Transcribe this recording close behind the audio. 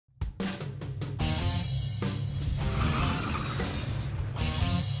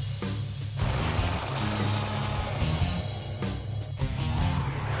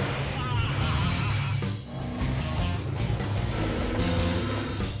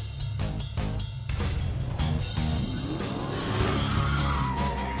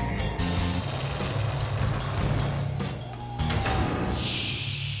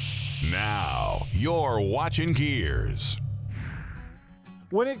You're watching Gearz.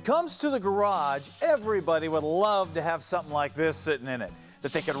 When it comes to the garage, everybody would love to have something like this sitting in it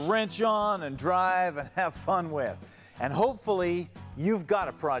that they could wrench on and drive and have fun with. And hopefully you've got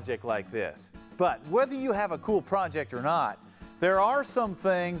a project like this. But whether you have a cool project or not, there are some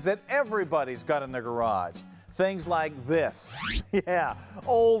things that everybody's got in their garage. Things like this. Yeah,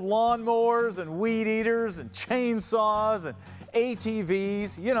 old lawnmowers and weed eaters and chainsaws and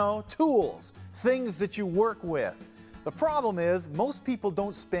ATVs, you know, tools, things that you work with. The problem is most people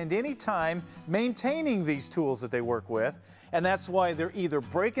don't spend any time maintaining these tools that they work with, and that's why they're either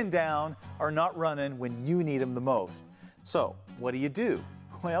breaking down or not running when you need them the most. So what do?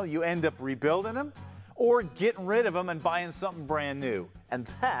 Well, you end up rebuilding them or getting rid of them and buying something brand new. And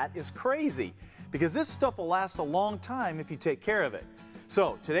that is crazy because this stuff will last a long time if you take care of it.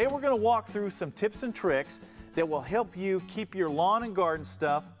 So today we're going to walk through some tips and tricks that will help you keep your lawn and garden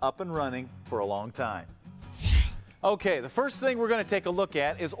stuff up and running for a long time. Okay, the first thing we're going to take a look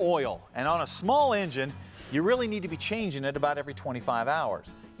at is oil. And on a small engine, you really need to be changing it about every 25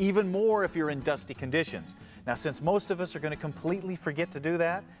 hours, even more if you're in dusty conditions. Now, since most of us are going to completely forget to do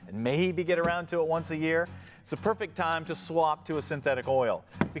that and maybe get around to it once a year, it's a perfect time to swap to a synthetic oil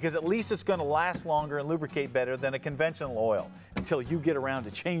because at least it's going to last longer and lubricate better than a conventional oil until you get around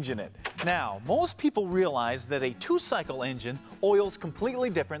to changing it. Now, most people realize that a 2-cycle engine oils completely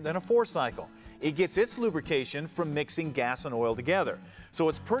different than a 4-cycle. It gets its lubrication from mixing gas and oil together. So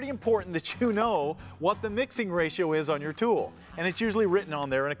it's pretty important that you know what the mixing ratio is on your tool. And it's usually written on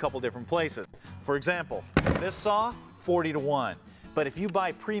there in a couple different places. For example, this saw, 40-1. But if you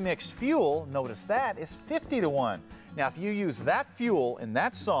buy pre-mixed fuel, notice that is 50-1. Now, if you use that fuel in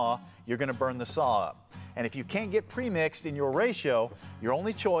that saw, you're going to burn the saw up. And if you can't get pre-mixed in your ratio, your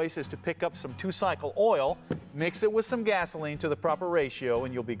only choice is to pick up some 2-cycle oil, mix it with some gasoline to the proper ratio,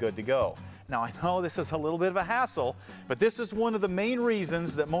 and you'll be good to go. Now, I know this is a little bit of a hassle, but this is one of the main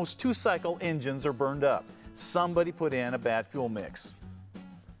reasons that most 2-cycle engines are burned up. Somebody put in a bad fuel mix.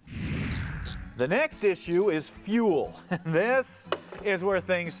 The next issue is fuel. This is where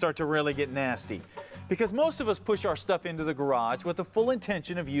things start to really get nasty because most of us push our stuff into the garage with the full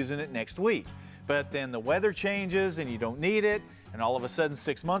intention of using it next week. But then the weather changes and you don't need it, and all of a sudden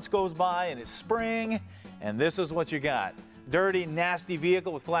 6 months goes by and it's spring, and this is what you got. Dirty, nasty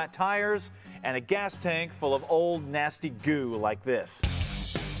vehicle with flat tires and a gas tank full of old, nasty goo like this.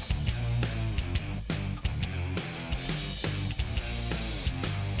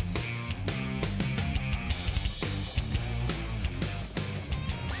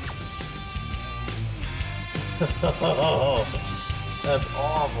 Oh, that's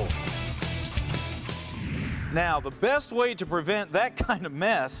awful. Now, the best way to prevent that kind of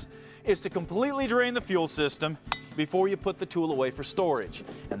mess is to completely drain the fuel system before you put the tool away for storage.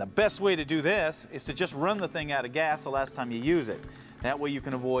 And the best way to do this is to just run the thing out of gas the last time you use it. That way you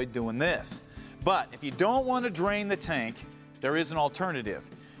can avoid doing this. But if you don't want to drain the tank, there is an alternative.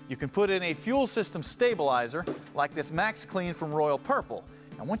 You can put in a fuel system stabilizer like this Max Clean from Royal Purple.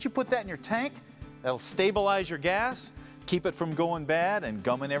 And once you put that in your tank, that'll stabilize your gas, keep it from going bad and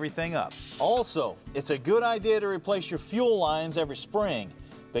gumming everything up. Also, it's a good idea to replace your fuel lines every spring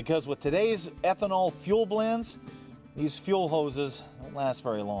because with today's ethanol fuel blends, these fuel hoses don't last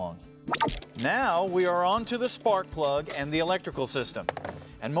very long. Now we are on to the spark plug and the electrical system.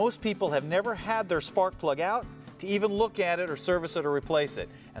 And most people have never had their spark plug out to even look at it or service it or replace it.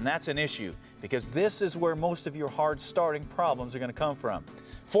 And that's an issue because this is where most of your hard starting problems are going to come from.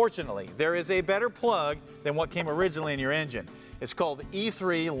 Fortunately, there is a better plug than what came originally in your engine. It's called the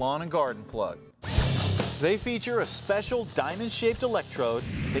E3 Lawn and Garden Plug. They feature a special diamond-shaped electrode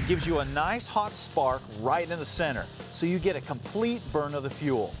that gives you a nice hot spark right in the center, so you get a complete burn of the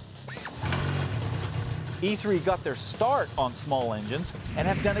fuel. E3 got their start on small engines and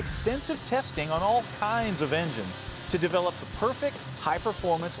have done extensive testing on all kinds of engines to develop the perfect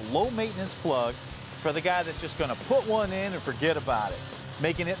high-performance, low-maintenance plug for the guy that's just going to put one in and forget about it,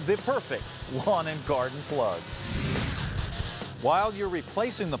 making it the perfect lawn and garden plug. While you're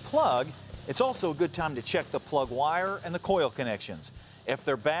replacing the plug, it's also a good time to check the plug wire and the coil connections. If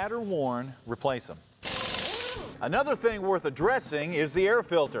they're bad or worn, replace them. Another thing worth addressing is the air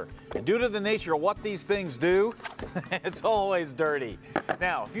filter. And due to the nature of what these things do, it's always dirty.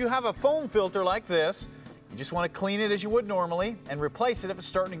 Now, if you have a foam filter like this, you just want to clean it as you would normally and replace it if it's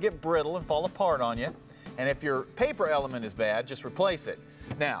starting to get brittle and fall apart on you. And if your paper element is bad, just replace it.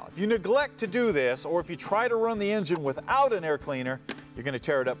 Now, if you neglect to do this, or if you try to run the engine without an air cleaner, you're going to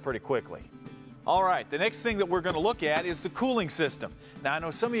tear it up pretty quickly. All right, the next thing that we're going to look at is the cooling system. Now, I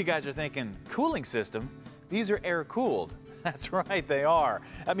know some of you guys are thinking, cooling system? These are air-cooled. That's right, they are.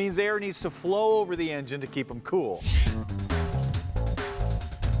 That means air needs to flow over the engine to keep them cool.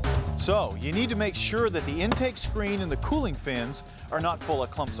 So, you need to make sure that the intake screen and the cooling fins are not full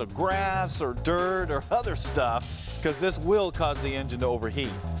of clumps of grass or dirt or other stuff, because this will cause the engine to overheat.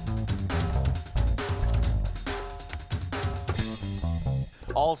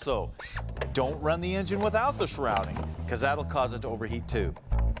 Also, don't run the engine without the shrouding, because that'll cause it to overheat too.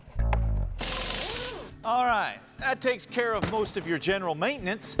 All right, that takes care of most of your general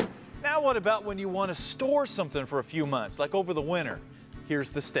maintenance. Now what about when you want to store something for a few months, like over the winter?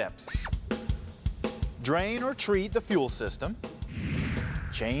 Here's the steps. Drain or treat the fuel system.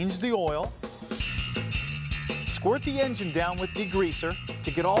 Change the oil. Squirt the engine down with degreaser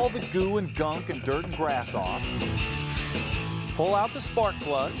to get all the goo and gunk and dirt and grass off. Pull out the spark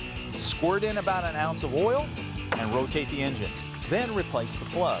plug, squirt in about an ounce of oil, and rotate the engine. Then replace the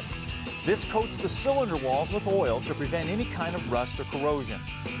plug. This coats the cylinder walls with oil to prevent any kind of rust or corrosion.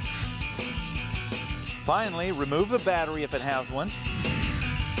 Finally, remove the battery if it has one,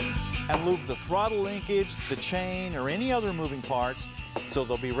 and lube the throttle linkage, the chain, or any other moving parts so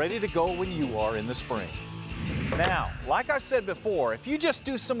they'll be ready to go when you are in the spring. Now, like I said before, if you just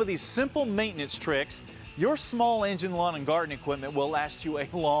do some of these simple maintenance tricks, your small engine, lawn, and garden equipment will last you a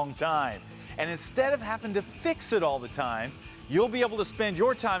long time. And instead of having to fix it all the time, you'll be able to spend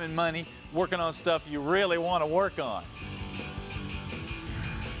your time and money working on stuff you really want to work on.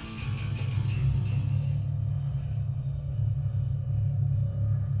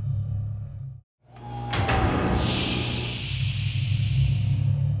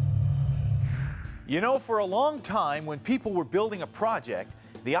 You know, for a long time, when people were building a project,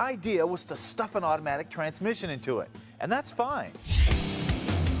 the idea was to stuff an automatic transmission into it, and that's fine.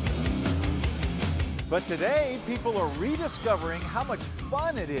 But today, people are rediscovering how much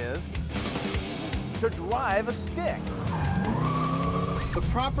fun it is to drive a stick. The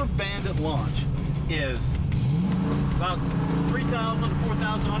proper bandit launch is about 3,000 to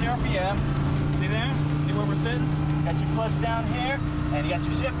 4,000 on RPM. See there? See where we're sitting? Got your clutch down here, and you got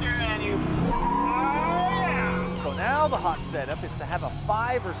your shifter, and you... So now the hot setup is to have a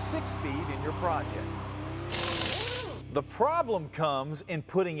 5 or 6 speed in your project. The problem comes in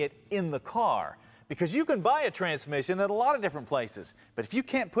putting it in the car, because you can buy a transmission at a lot of different places, but if you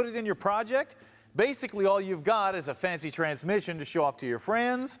can't put it in your project, basically all you've got is a fancy transmission to show off to your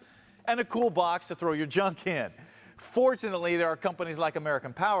friends and a cool box to throw your junk in. Fortunately, there are companies like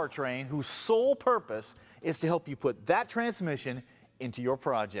American Powertrain whose sole purpose is to help you put that transmission into your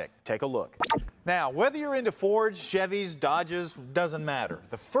project. Take a look. Now, whether you're into Fords, Chevys, Dodges, doesn't matter.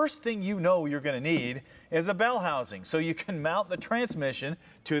 The first thing you know you're going to need is a bell housing so you can mount the transmission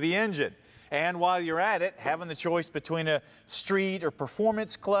to the engine. And while you're at it, having the choice between a street or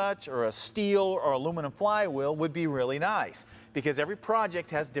performance clutch or a steel or aluminum flywheel would be really nice, because every project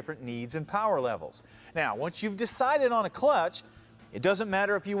has different needs and power levels. Now, once you've decided on a clutch, it doesn't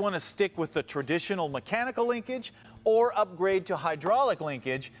matter if you want to stick with the traditional mechanical linkage or upgrade to hydraulic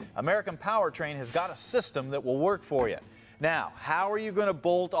linkage. American Powertrain has got a system that will work for you. Now, how are you going to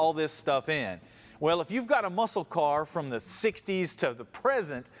bolt all this stuff in? Well, if you've got a muscle car from the 60s to the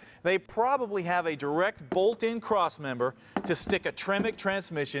present, they probably have a direct bolt-in crossmember to stick a Tremec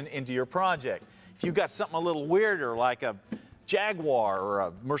transmission into your project. If you've got something a little weirder like a Jaguar or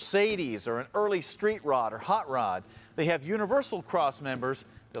a Mercedes or an early street rod or hot rod, they have universal crossmembers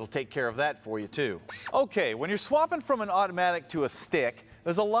that'll take care of that for you too. Okay, when you're swapping from an automatic to a stick,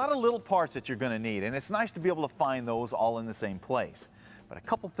 there's a lot of little parts that you're going to need, and it's nice to be able to find those all in the same place. But a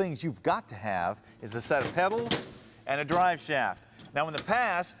couple things you've got to have is a set of pedals and a drive shaft. Now, in the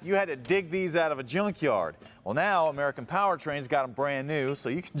past, you had to dig these out of a junkyard. Well, now American Powertrain's got them brand new, so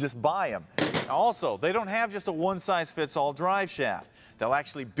you can just buy them. Now, also, they don't have just a one-size-fits-all drive shaft. They'll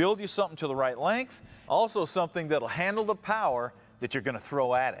actually build you something to the right length, also something that'll handle the power that you're going to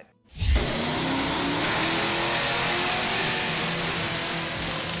throw at it.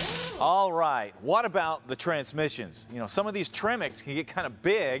 All right, what about the transmissions? You know, some of these Tremecs can get kind of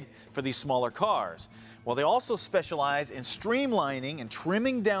big for these smaller cars. Well, they also specialize in streamlining and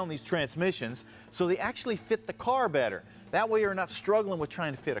trimming down these transmissions so they actually fit the car better. That way you're not struggling with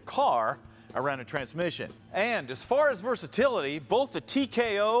trying to fit a car around a transmission. And as far as versatility, both the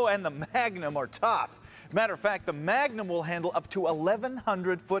TKO and the Magnum are tough. Matter of fact, the Magnum will handle up to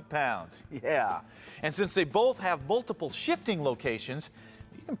 1,100 foot-pounds. Yeah. And since they both have multiple shifting locations,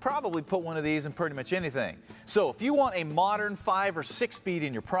 you can probably put one of these in pretty much anything. So if you want a modern 5 or 6 speed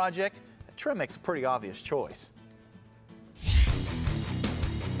in your project, the Tremec's a pretty obvious choice.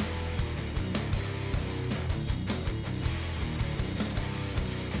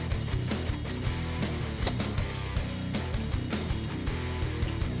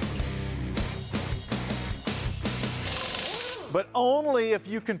 but only if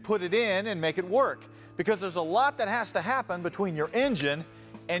you can put it in and make it work, because there's a lot that has to happen between your engine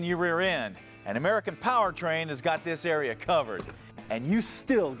and your rear end. And American Powertrain has got this area covered, and you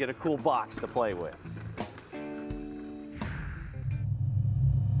still get a cool box to play with.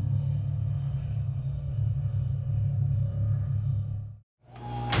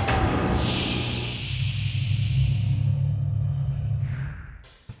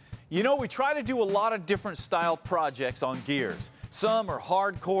 You know, we try to do a lot of different style projects on Gearz. Some are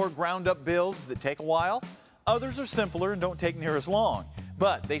hardcore ground-up builds that take a while. Others are simpler and don't take near as long.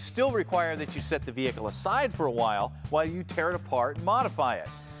 But they still require that you set the vehicle aside for a while you tear it apart and modify it.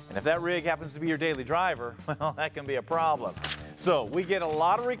 And if that rig happens to be your daily driver, well, that can be a problem. So we get a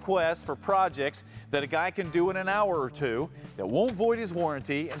lot of requests for projects that a guy can do in an hour or two that won't void his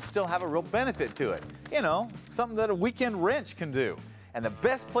warranty and still have a real benefit to it. You know, something that a weekend wrench can do. And the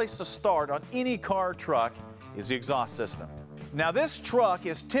best place to start on any car or truck is the exhaust system. Now, this truck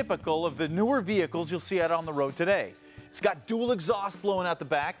is typical of the newer vehicles you'll see out on the road today. It's got dual exhaust blowing out the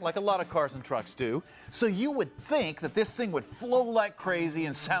back like a lot of cars and trucks do. So you would think that this thing would flow like crazy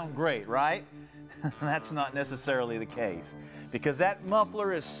and sound great, right? That's not necessarily the case, because that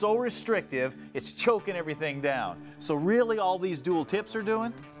muffler is so restrictive, it's choking everything down. So really all these dual tips are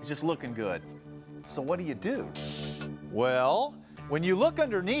doing is just looking good. So what do? Well, when you look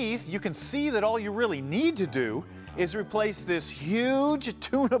underneath, you can see that all you really need to do is replace this huge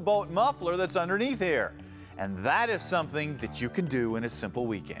tuna boat muffler that's underneath here. And that is something that you can do in a simple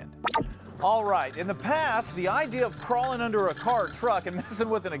weekend. All right, in the past, the idea of crawling under a car or truck and messing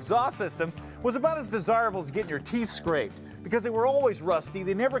with an exhaust system was about as desirable as getting your teeth scraped, because they were always rusty,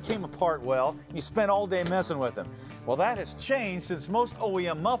 they never came apart well, and you spent all day messing with them. Well, that has changed since most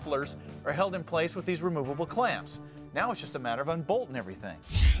OEM mufflers are held in place with these removable clamps. Now it's just a matter of unbolting everything.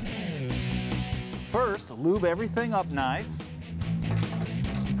 First, lube everything up nice,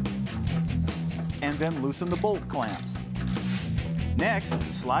 and then loosen the bolt clamps. Next,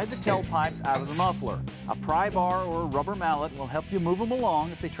 slide the tailpipes out of the muffler. A pry bar or a rubber mallet will help you move them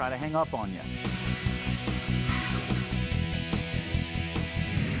along if they try to hang up on you.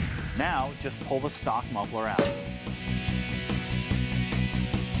 Now, just pull the stock muffler out.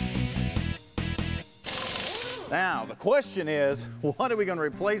 Now, the question is, what are we going to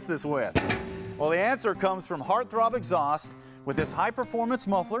replace this with? Well, the answer comes from Heartthrob Exhaust with this high-performance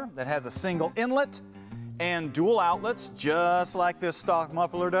muffler that has a single inlet and dual outlets, just like this stock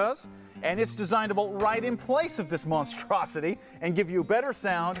muffler does. And it's designed to bolt right in place of this monstrosity and give you better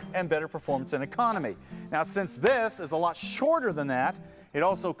sound and better performance and economy. Now, since this is a lot shorter than that, it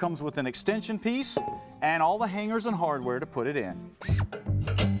also comes with an extension piece and all the hangers and hardware to put it in.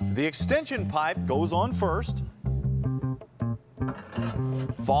 The extension pipe goes on first,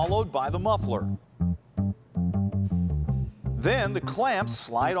 followed by the muffler. Then the clamps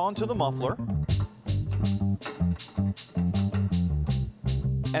slide onto the muffler.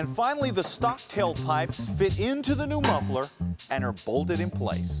 And finally, the stock tailpipes fit into the new muffler and are bolted in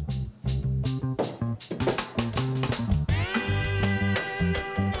place.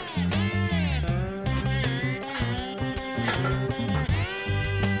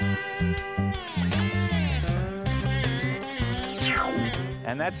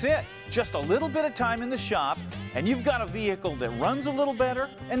 And that's it. Just a little bit of time in the shop, and you've got a vehicle that runs a little better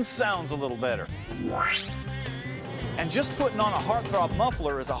and sounds a little better. And just putting on a Heartthrob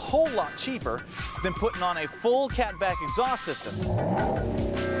muffler is a whole lot cheaper than putting on a full catback exhaust system,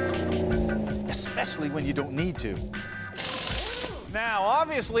 especially when you don't need to. Now,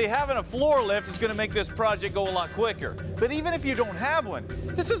 obviously, having a floor lift is going to make this project go a lot quicker. But even if you don't have one,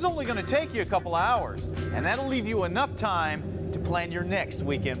 this is only going to take you a couple of hours, and that'll leave you enough time to plan your next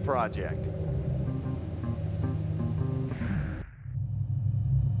weekend project.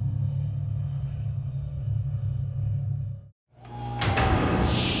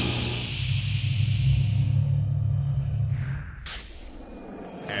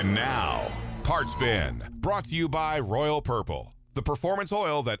 And now, Parts Bin, brought to you by Royal Purple, the performance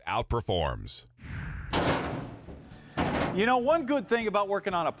oil that outperforms. You know, one good thing about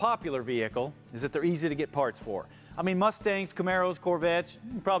working on a popular vehicle is that they're easy to get parts for. I mean, Mustangs, Camaros, Corvettes,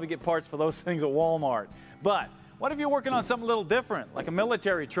 you can probably get parts for those things at Walmart. But what if you're working on something a little different, like a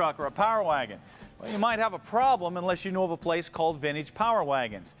military truck or a power wagon? Well, you might have a problem unless you know of a place called Vintage Power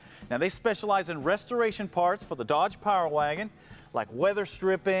Wagons. Now, they specialize in restoration parts for the Dodge Power Wagon, like weather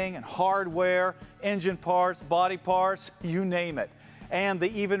stripping and hardware, engine parts, body parts, you name it. And they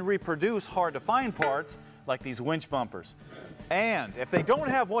even reproduce hard-to-find parts like these winch bumpers. And if they don't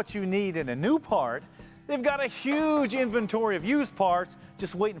have what you need in a new part, they've got a huge inventory of used parts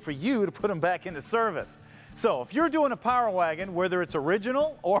just waiting for you to put them back into service. So if you're doing a power wagon, whether it's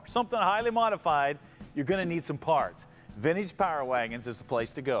original or something highly modified, you're going to need some parts. Vintage Power Wagons is the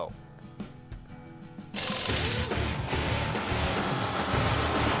place to go.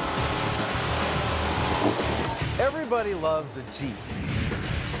 Everybody loves a Jeep.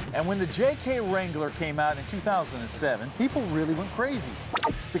 And when the JK Wrangler came out in 2007, people really went crazy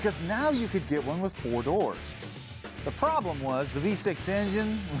because now you could get one with 4 doors. The problem was the V6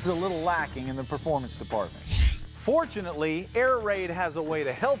 engine was a little lacking in the performance department. Fortunately, Air Raid has a way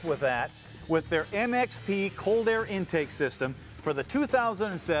to help with that with their MXP cold air intake system for the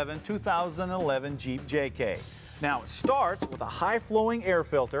 2007-2011 Jeep JK. Now, it starts with a high-flowing air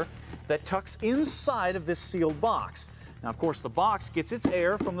filter that tucks inside of this sealed box. Now, of course, the box gets its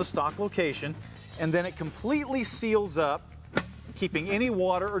air from the stock location, and then it completely seals up, keeping any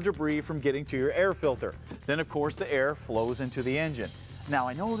water or debris from getting to your air filter. Then, of course, the air flows into the engine. Now,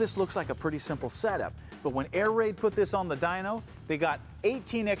 I know this looks like a pretty simple setup, but when Air Raid put this on the dyno, they got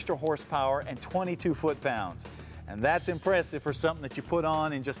 18 extra horsepower and 22 foot-pounds. And that's impressive for something that you put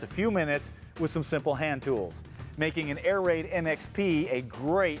on in just a few minutes with some simple hand tools, making an Air Raid MXP a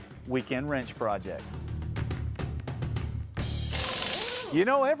great weekend wrench project. You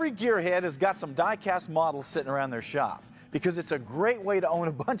know, every gearhead has got some die-cast models sitting around their shop because it's a great way to own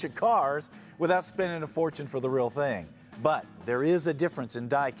a bunch of cars without spending a fortune for the real thing. But there is a difference in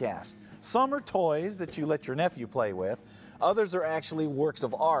die-cast. Some are toys that you let your nephew play with. Others are actually works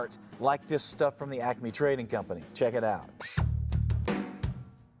of art, like this stuff from the Acme Trading Company. Check it out.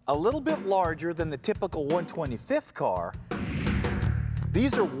 A little bit larger than the typical 1/25th car,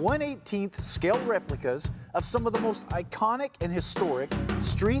 these are 1/18th scale replicas of some of the most iconic and historic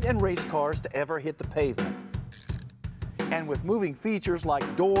street and race cars to ever hit the pavement. And with moving features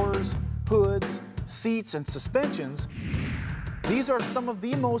like doors, hoods, seats, and suspensions, these are some of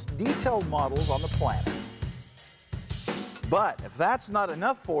the most detailed models on the planet. But if that's not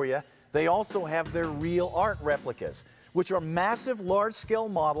enough for you, they also have their real art replicas, which are massive, large-scale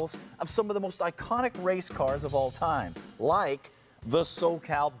models of some of the most iconic race cars of all time, like the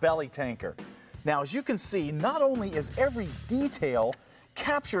SoCal Belly Tanker. Now, as you can see, not only is every detail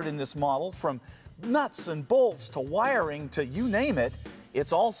captured in this model, from nuts and bolts to wiring to you name it,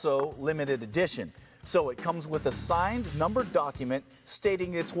 it's also limited edition. So it comes with a signed, numbered document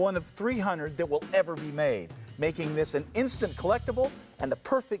stating it's one of 300 that will ever be made, making this an instant collectible and the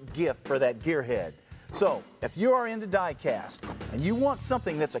perfect gift for that gearhead. So, if you are into die-cast and you want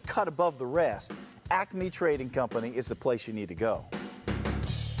something that's a cut above the rest, Acme Trading Company is the place you need to go.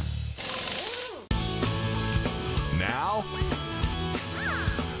 Now,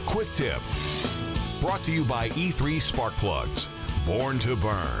 Quick Tip. Brought to you by E3 Spark Plugs. Born to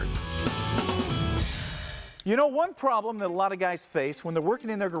burn. You know, one problem that a lot of guys face when they're working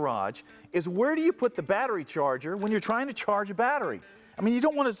in their garage is where do you put the battery charger when you're trying to charge a battery? I mean, you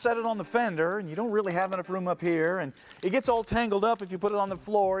don't want to set it on the fender, and you don't really have enough room up here, and it gets all tangled up if you put it on the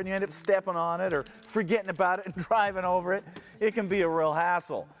floor and you end up stepping on it or forgetting about it and driving over it. It can be a real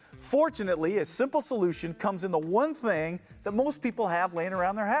hassle. Fortunately, a simple solution comes in the one thing that most people have laying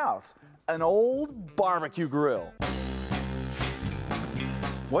around their house: an old barbecue grill.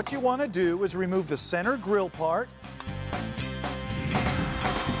 What you want to do is remove the center grill part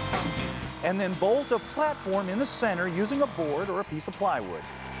and then bolt a platform in the center using a board or a piece of plywood.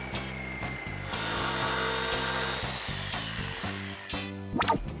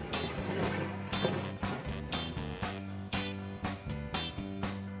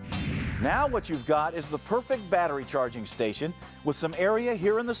 Now what you've got is the perfect battery charging station with some area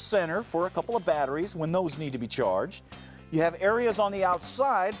here in the center for a couple of batteries when those need to be charged. You have areas on the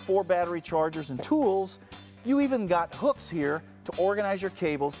outside for battery chargers and tools. You even got hooks here to organize your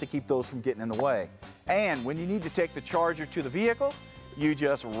cables to keep those from getting in the way. And when you need to take the charger to the vehicle, you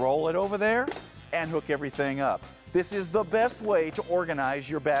just roll it over there and hook everything up. This is the best way to organize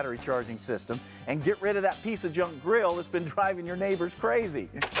your battery charging system and get rid of that piece of junk grill that's been driving your neighbors crazy.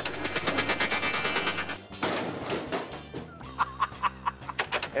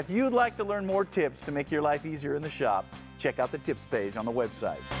 If you'd like to learn more tips to make your life easier in the shop, check out the tips page on the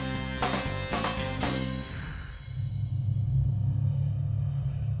website.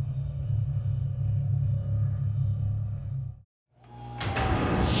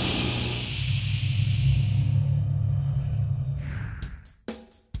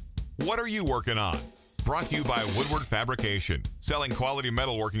 What are you working on? Brought to you by Woodward Fabrication, selling quality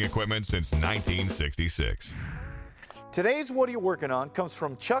metalworking equipment since 1966. Today's What Are You Working On comes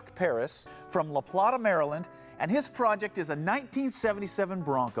from Chuck Paris from La Plata, Maryland, and his project is a 1977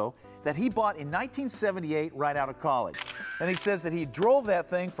 Bronco that he bought in 1978 right out of college. And he says that he drove that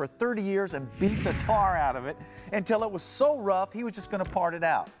thing for 30 years and beat the tar out of it until it was so rough he was just going to part it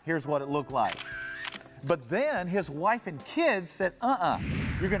out. Here's what it looked like. But then his wife and kids said,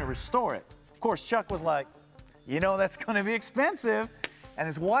 you're going to restore it. Of course, Chuck was like, you know, that's going to be expensive. And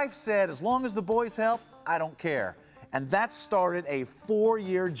his wife said, as long as the boys help, I don't care. And that started a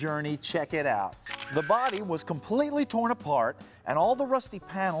 4-year journey. Check it out. The body was completely torn apart and all the rusty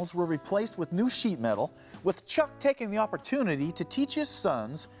panels were replaced with new sheet metal, with Chuck taking the opportunity to teach his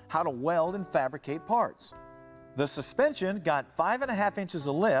sons how to weld and fabricate parts. The suspension got 5.5 inches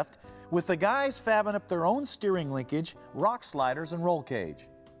of lift, with the guys fabbing up their own steering linkage, rock sliders, and roll cage.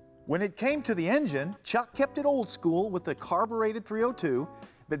 When it came to the engine, Chuck kept it old school with the carbureted 302,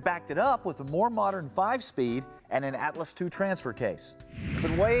 but backed it up with a more modern 5-speed and an Atlas II transfer case.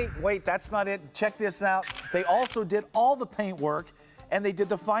 But wait, that's not it. Check this out. They also did all the paint work, and they did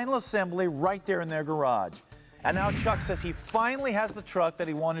the final assembly right there in their garage. And now Chuck says he finally has the truck that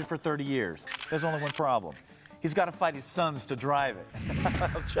he wanted for 30 years. There's only one problem. He's got to fight his sons to drive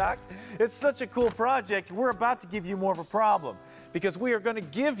it. Chuck, it's such a cool project. We're about to give you more of a problem because we are going to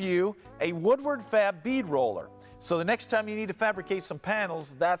give you a Woodward Fab bead roller. So the next time you need to fabricate some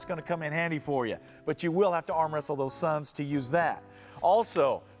panels, that's going to come in handy for you. But you will have to arm wrestle those sons to use that.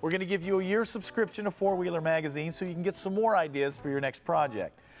 Also, we're going to give you a year subscription to 4-Wheeler Magazine so you can get some more ideas for your next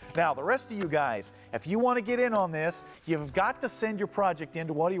project. Now, the rest of you guys, if you want to get in on this, you've got to send your project in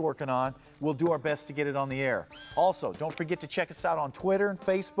to What Are You Working On? We'll do our best to get it on the air. Also, don't forget to check us out on Twitter and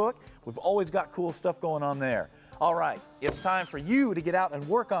Facebook. We've always got cool stuff going on there. All right, it's time for you to get out and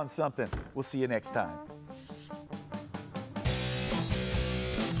work on something. We'll see you next time.